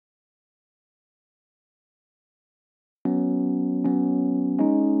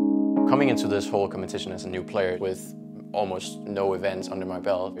Coming into this whole competition as a new player with almost no events under my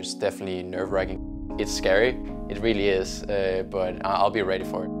belt is definitely nerve-wracking. It's scary, it really is, but I'll be ready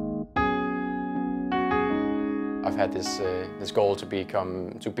for it. I've had this goal to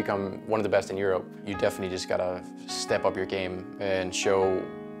become one of the best in Europe. You definitely just gotta step up your game and show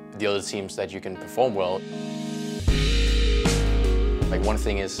the other teams that you can perform well. Like one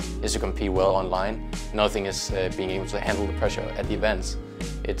thing is to compete well online. Another thing is being able to handle the pressure at the events.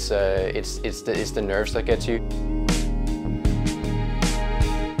 It's the nerves that get you.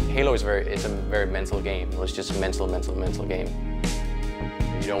 Halo is a very mental game. It's just a mental game.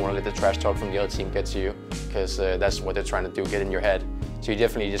 You don't want to let the trash talk from the other team get to you, because that's what they're trying to do, get in your head. So you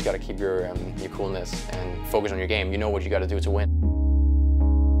definitely just got to keep your coolness and focus on your game. You know what you got to do to win.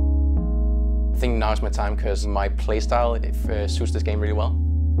 I think now is my time because my playstyle suits this game really well.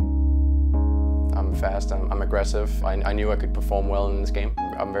 I'm fast, I'm aggressive. I knew I could perform well in this game.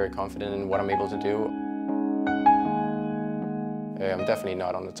 I'm very confident in what I'm able to do. I'm definitely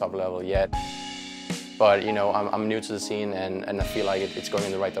not on the top level yet, but you know, I'm new to the scene and I feel like it's going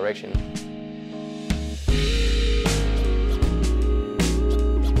in the right direction.